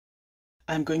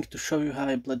I'm going to show you how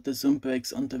I bled the zoom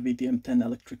brakes on the VDM-10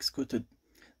 electric scooter.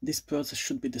 This process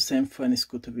should be the same for any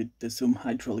scooter with the zoom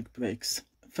hydraulic brakes.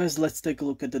 First, let's take a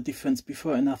look at the difference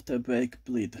before and after brake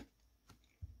bleed.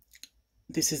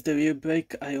 This is the rear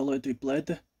brake I already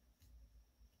bled,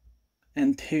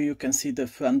 and here you can see the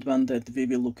front one that we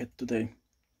will look at today.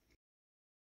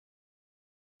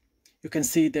 You can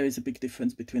see there is a big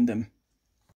difference between them.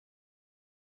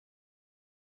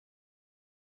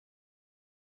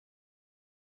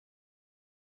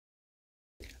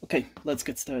 Okay, let's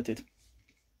get started.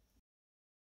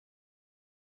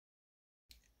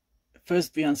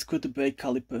 First, we unscrew the brake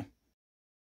caliper.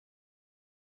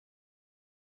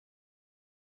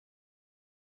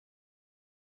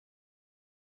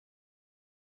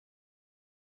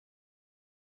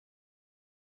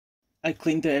 I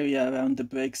clean the area around the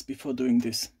brakes before doing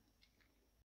this.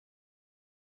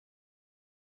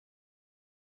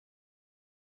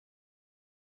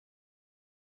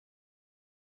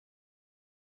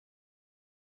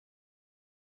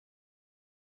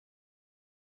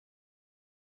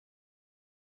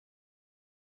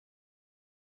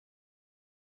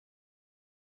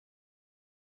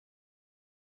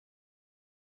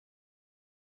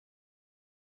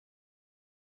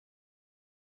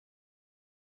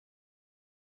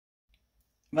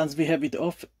 Once we have it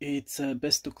off, it's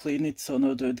best to clean it so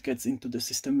no dirt gets into the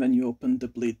system when you open the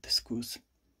bleed screws.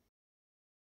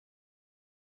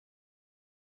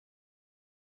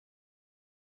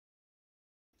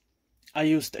 I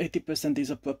used 80%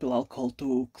 isopropyl alcohol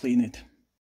to clean it.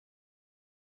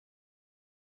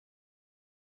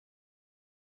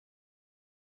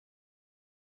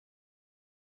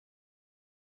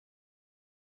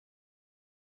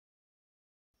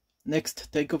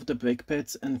 Next, take off the brake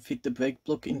pads and fit the brake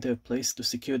block in their place to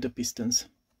secure the pistons.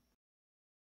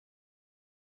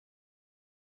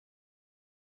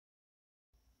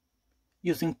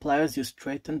 Using pliers, you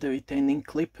straighten the retaining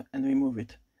clip and remove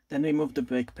it. Then remove the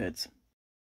brake pads.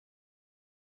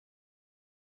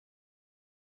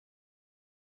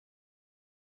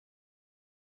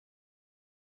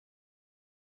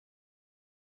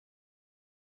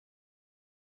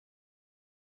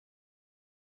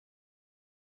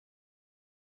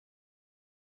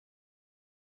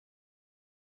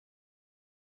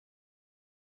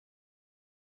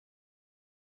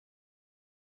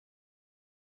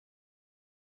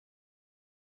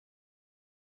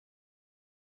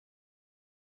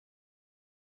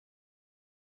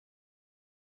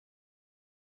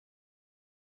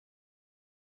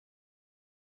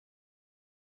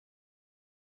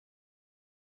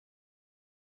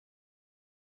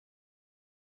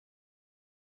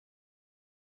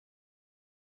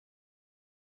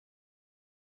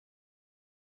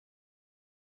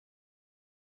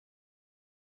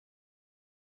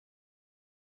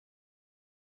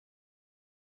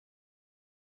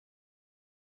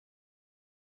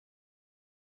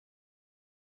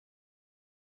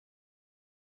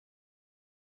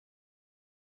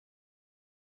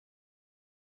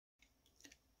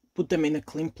 Put them in a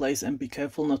clean place and be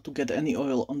careful not to get any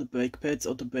oil on the brake pads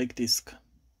or the brake disc.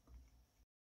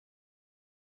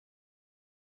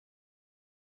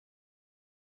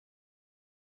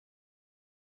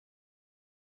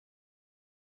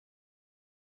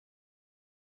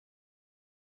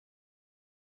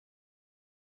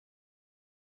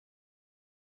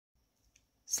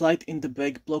 Slide in the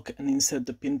brake block and insert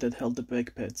the pin that held the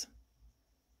brake pads.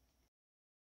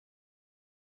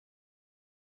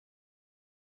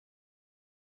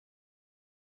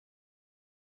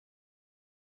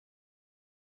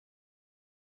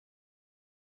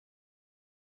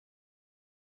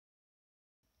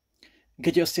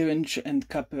 Get your syringe and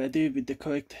cap ready with the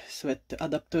correct thread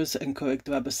adapters and correct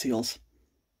rubber seals.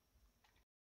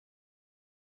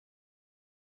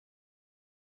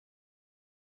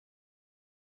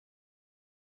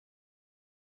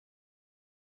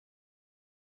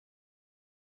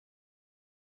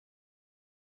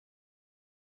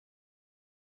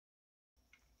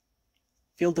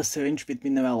 Fill the syringe with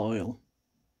mineral oil.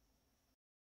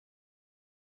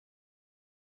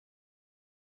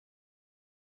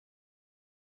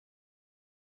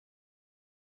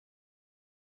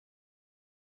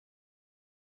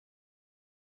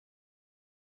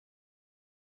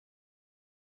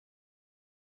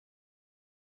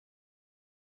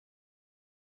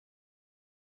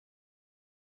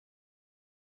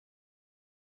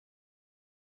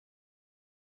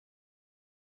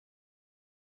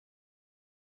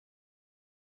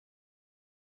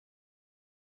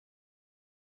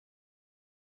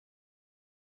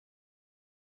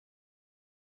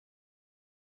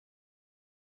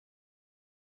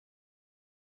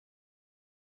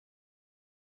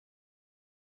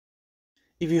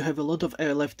 If you have a lot of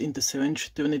air left in the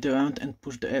syringe, turn it around and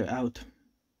push the air out.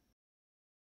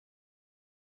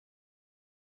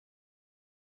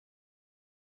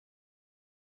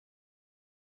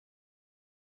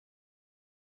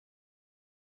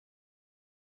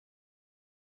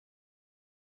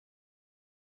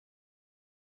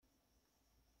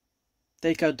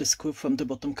 Take out the screw from the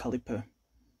bottom caliper.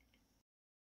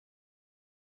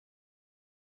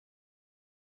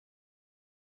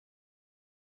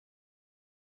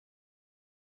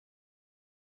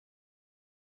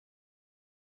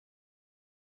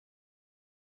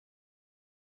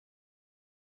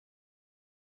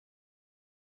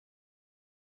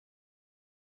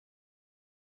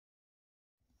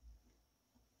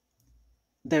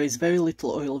 There is very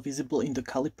little oil visible in the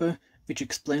caliper, which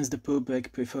explains the poor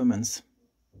brake performance.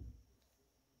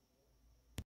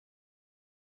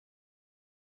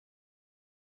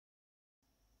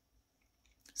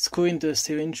 Screw in the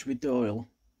syringe with the oil.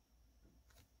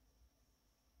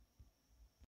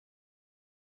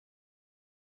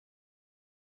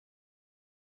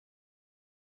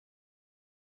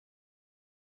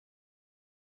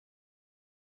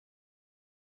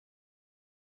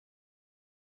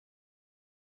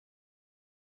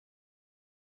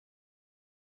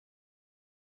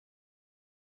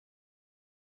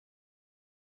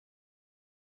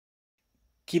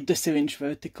 Keep the syringe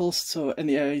vertical so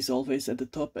any air is always at the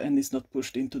top and is not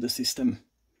pushed into the system.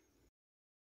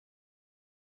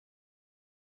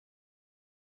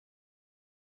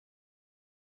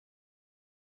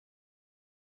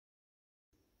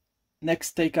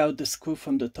 Next, take out the screw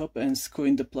from the top and screw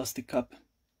in the plastic cup.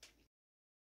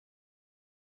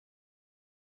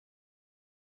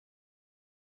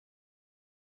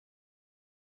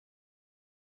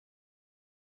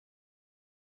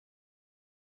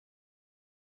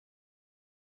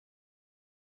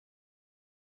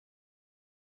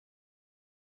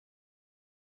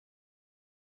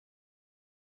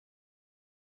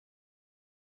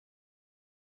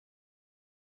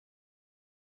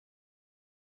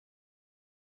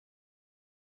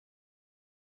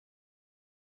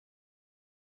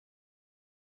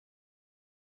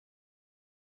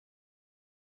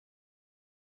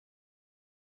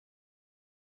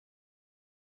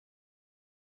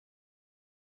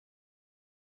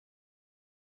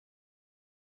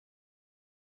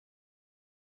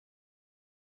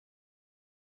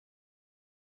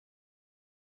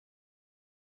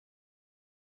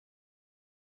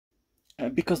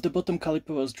 Because the bottom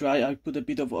caliper was dry, I put a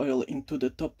bit of oil into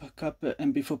the top cup,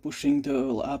 and before pushing the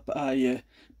oil up, I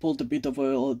pulled a bit of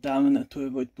oil down to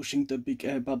avoid pushing the big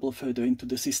air bubble further into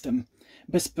the system.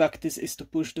 Best practice is to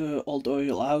push the old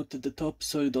oil out at the top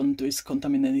so you don't risk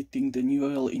contaminating the new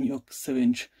oil in your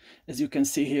syringe, as you can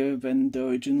see here when the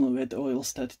original red oil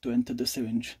started to enter the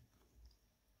syringe.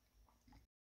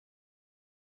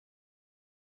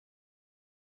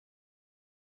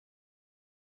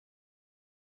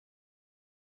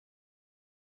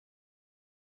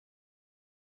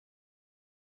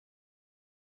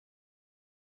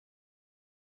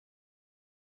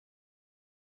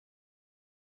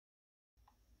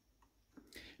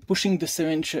 Pushing the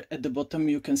syringe at the bottom,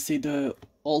 you can see the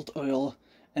old oil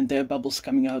and air bubbles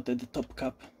coming out at the top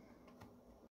cup.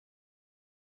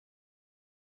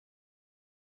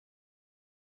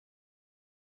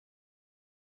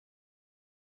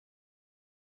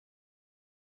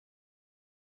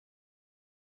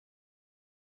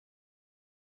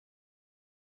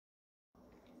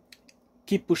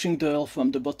 Keep pushing the oil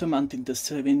from the bottom until the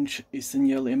syringe is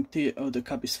nearly empty or the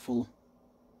cup is full.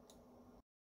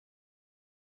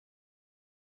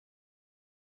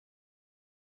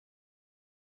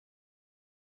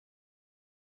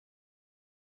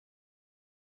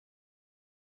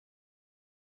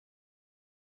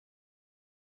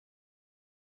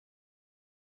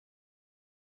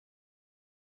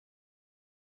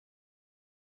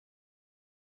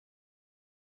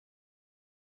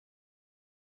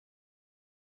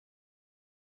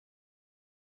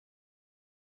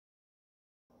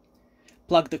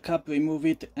 Plug the cup, remove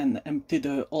it, and empty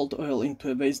the old oil into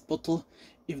a waste bottle.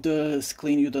 If the is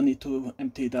clean, you don't need to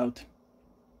empty it out.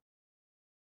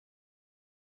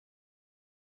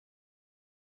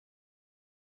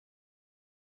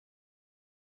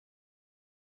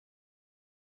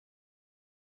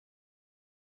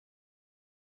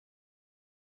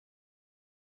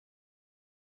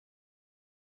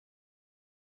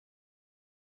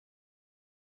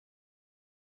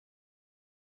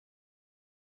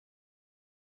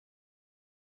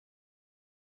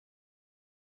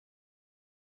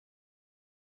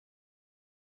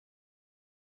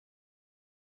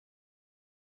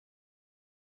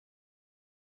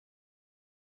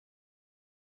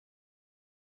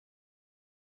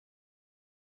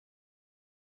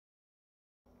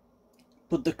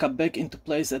 Put the cap back into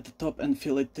place at the top and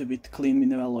fill it with clean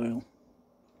mineral oil.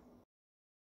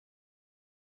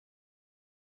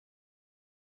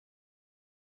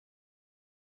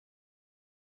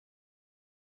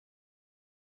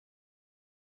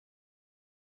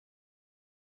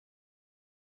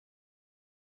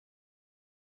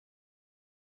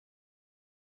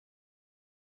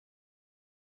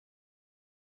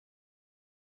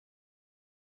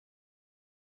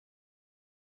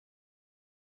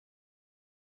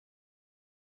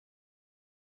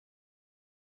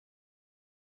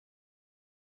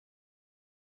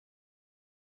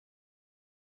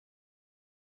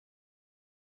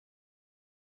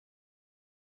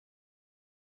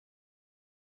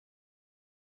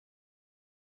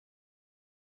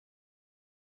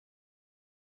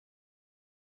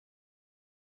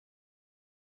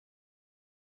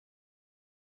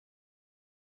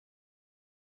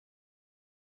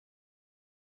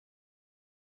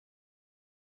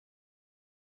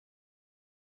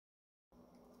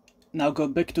 Now go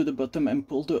back to the bottom and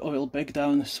pull the oil back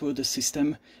down through the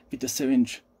system with a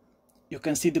syringe. You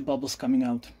can see the bubbles coming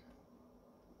out.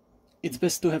 It's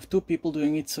best to have two people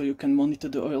doing it so you can monitor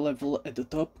the oil level at the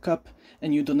top cap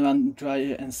and you don't run dry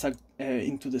air and suck air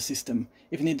into the system.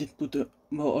 If needed, put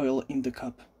more oil in the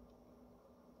cap.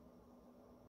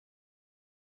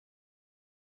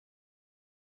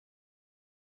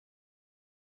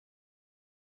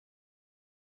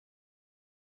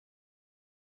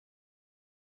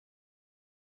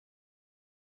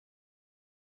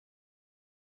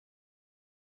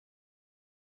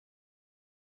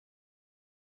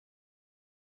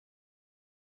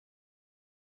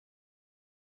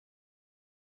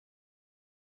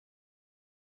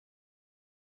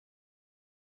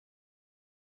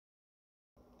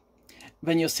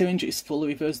 When your syringe is full,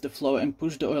 reverse the flow and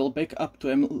push the oil back up to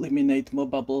eliminate more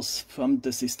bubbles from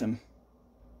the system.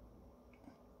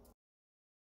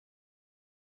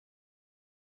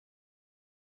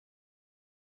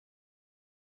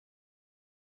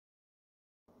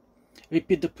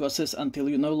 Repeat the process until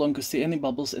you no longer see any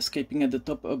bubbles escaping at the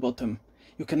top or bottom.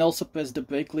 You can also press the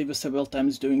brake lever several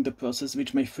times during the process,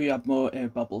 which may free up more air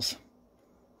bubbles.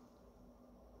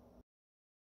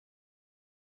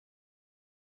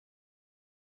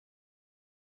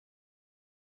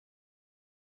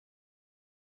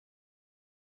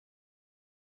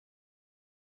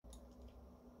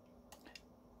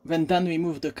 When done,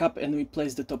 remove the cap and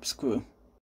replace the top screw.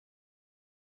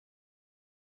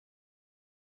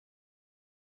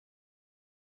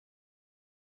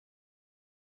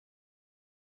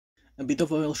 A bit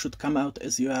of oil should come out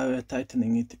as you are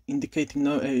tightening it, indicating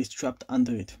no air is trapped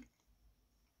under it.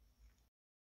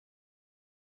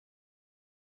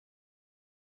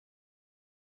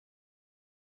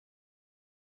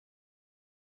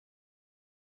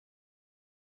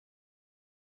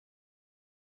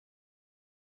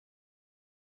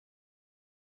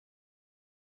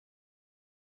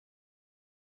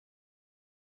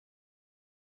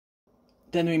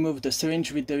 Then remove the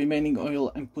syringe with the remaining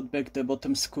oil and put back the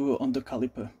bottom screw on the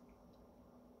caliper.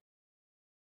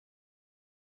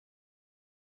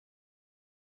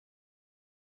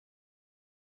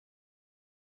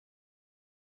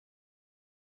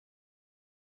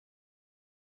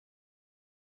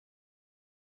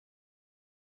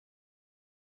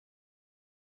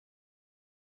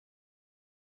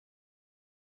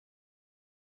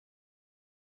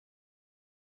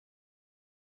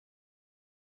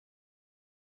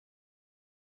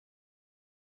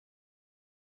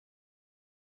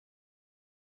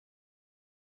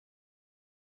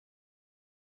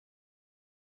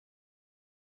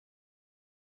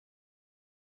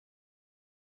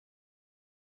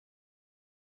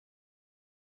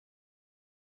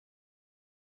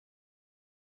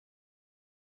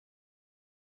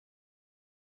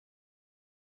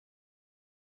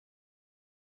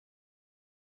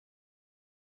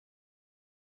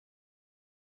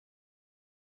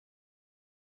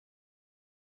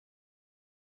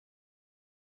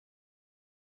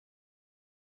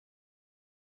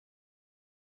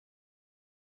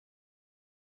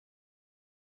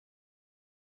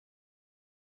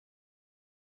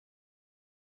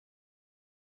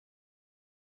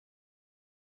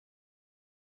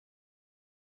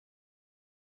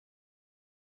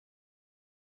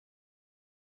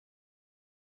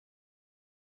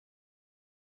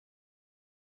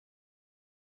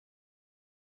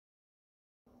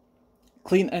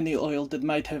 Clean any oil that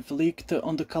might have leaked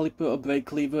on the caliper or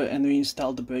brake lever and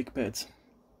reinstall the brake pads.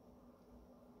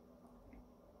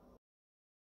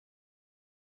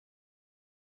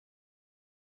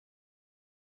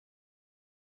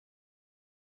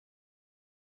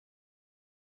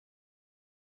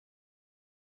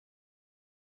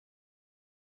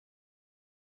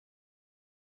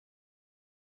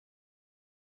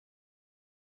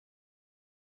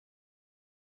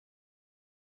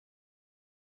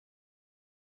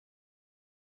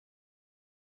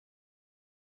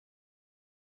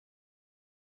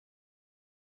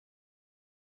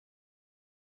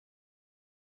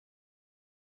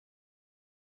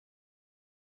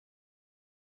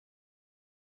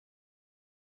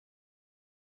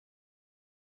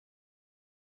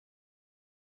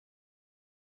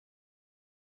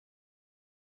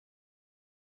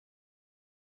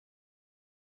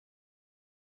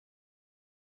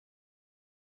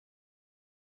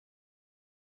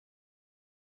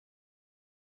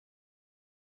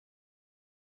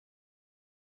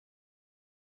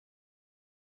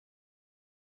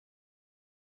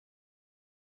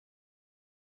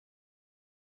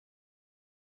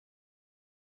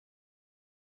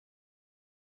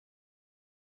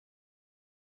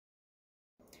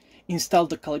 Install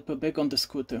the caliper back on the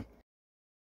scooter.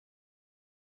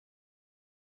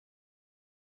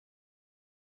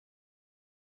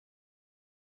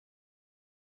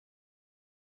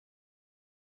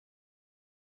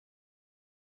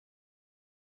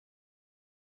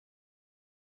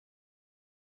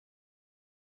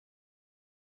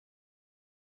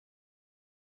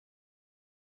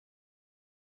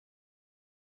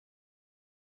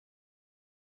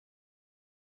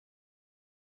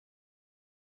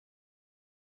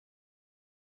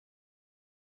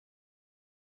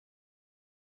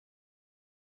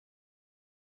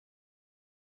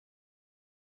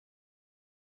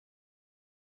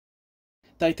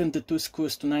 Tighten the two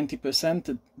screws to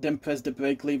 90%, then press the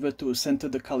brake lever to center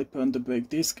the caliper on the brake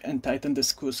disc and tighten the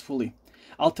screws fully.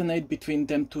 Alternate between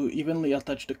them to evenly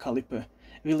attach the caliper.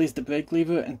 Release the brake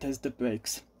lever and test the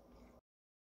brakes.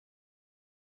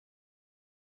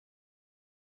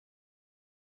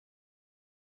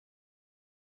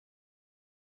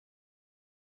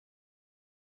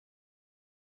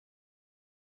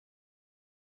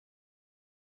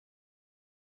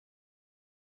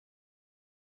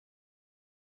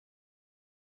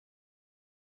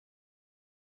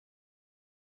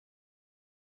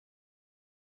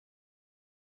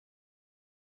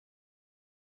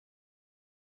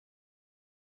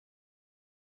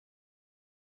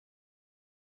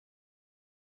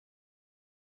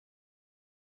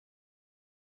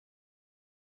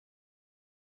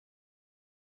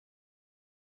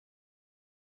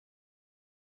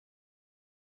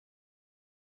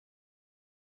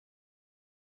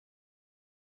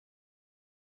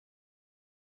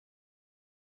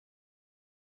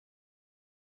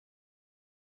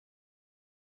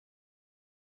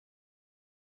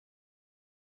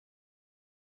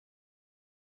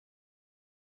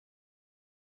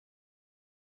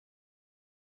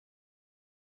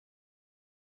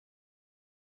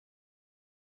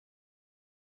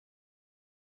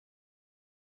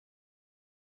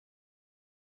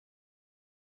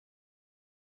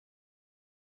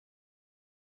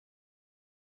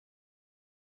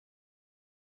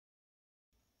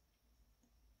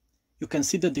 You can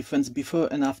see the difference before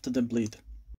and after the bleed.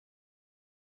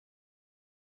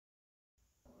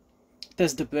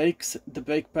 Test the brakes. The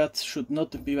brake pads should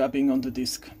not be rubbing on the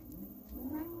disc.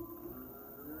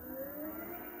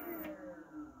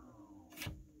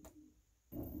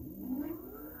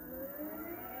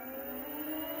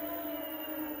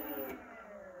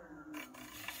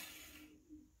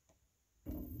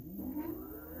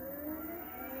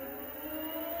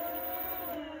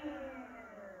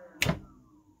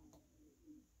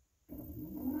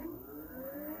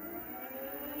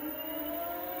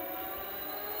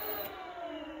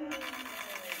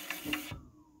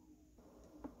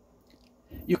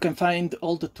 You can find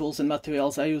all the tools and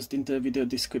materials I used in the video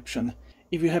description.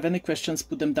 If you have any questions,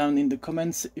 put them down in the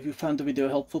comments. If you found the video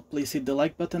helpful, please hit the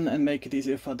like button and make it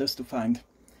easier for others to find.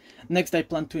 Next, I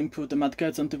plan to improve the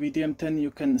mudguards on the VDM-10.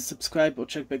 You can subscribe or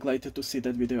check back later to see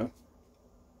that video.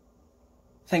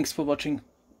 Thanks for watching.